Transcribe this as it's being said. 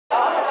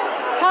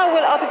how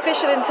will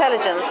artificial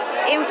intelligence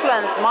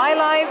influence my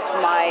life,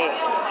 my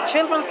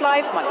children's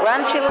life, my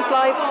grandchildren's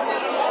life?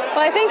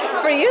 Well, I think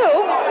for you,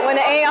 when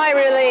AI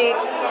really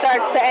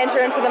starts to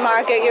enter into the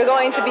market, you're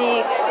going to be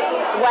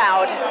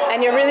wowed,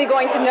 and you're really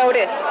going to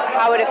notice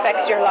how it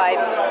affects your life.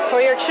 For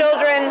your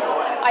children,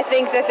 I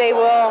think that they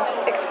will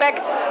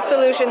expect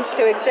solutions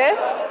to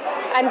exist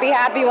and be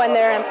happy when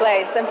they're in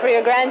place. And for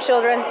your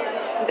grandchildren,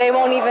 they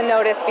won't even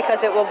notice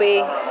because it will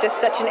be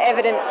just such an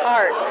evident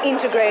part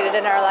integrated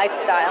in our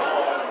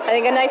lifestyle. I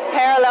think a nice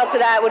parallel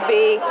to that would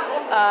be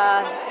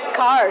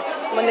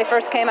cars when they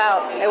first came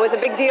out. It was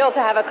a big deal to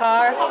have a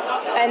car,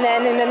 and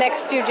then in the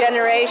next few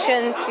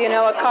generations, you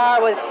know, a car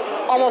was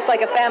almost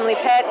like a family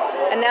pet,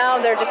 and now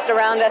they're just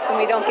around us and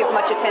we don't give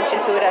much attention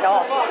to it at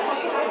all.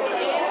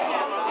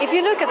 If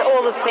you look at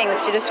all the things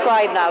you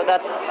describe now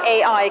that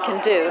AI can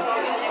do,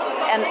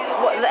 and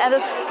the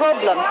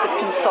problems it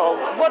can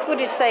solve, what would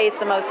you say is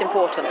the most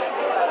important?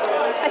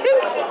 I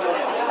think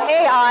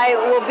AI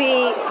will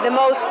be the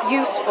most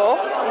useful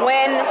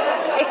when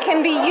it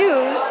can be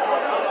used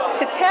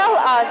to tell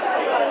us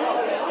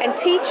and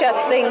teach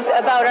us things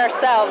about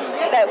ourselves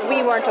that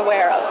we weren't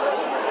aware of.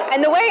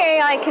 And the way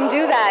AI can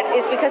do that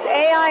is because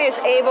AI is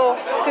able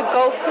to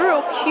go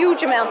through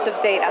huge amounts of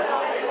data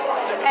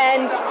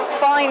and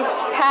find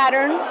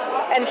patterns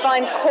and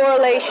find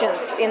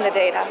correlations in the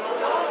data.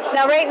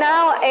 Now, right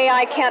now,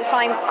 AI can't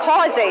find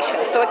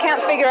causation, so it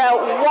can't figure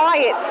out why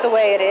it's the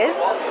way it is,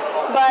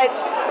 but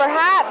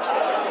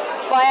perhaps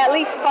by at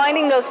least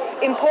finding those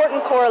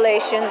important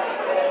correlations,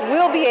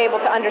 we'll be able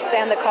to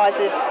understand the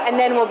causes, and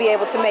then we'll be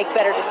able to make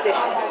better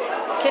decisions.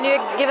 Can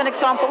you give an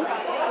example?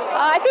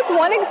 I think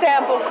one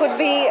example could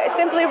be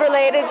simply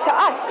related to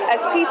us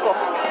as people.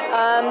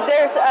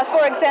 There's,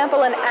 for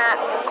example, an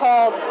app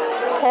called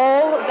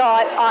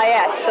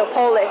poll.is, so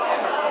Polis,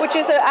 which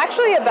is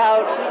actually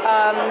about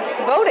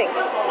voting.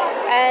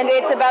 And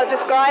it's about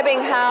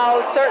describing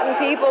how certain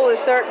people with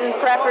certain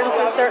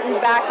preferences, certain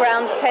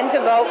backgrounds tend to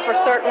vote for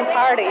certain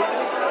parties.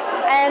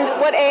 And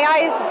what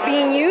AI is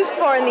being used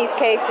for in these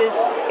cases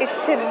is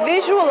to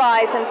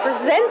visualize and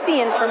present the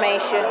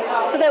information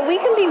so that we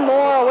can be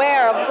more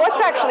aware of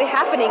what's actually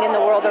happening in the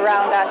world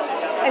around us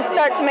and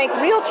start to make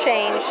real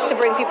change to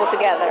bring people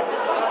together.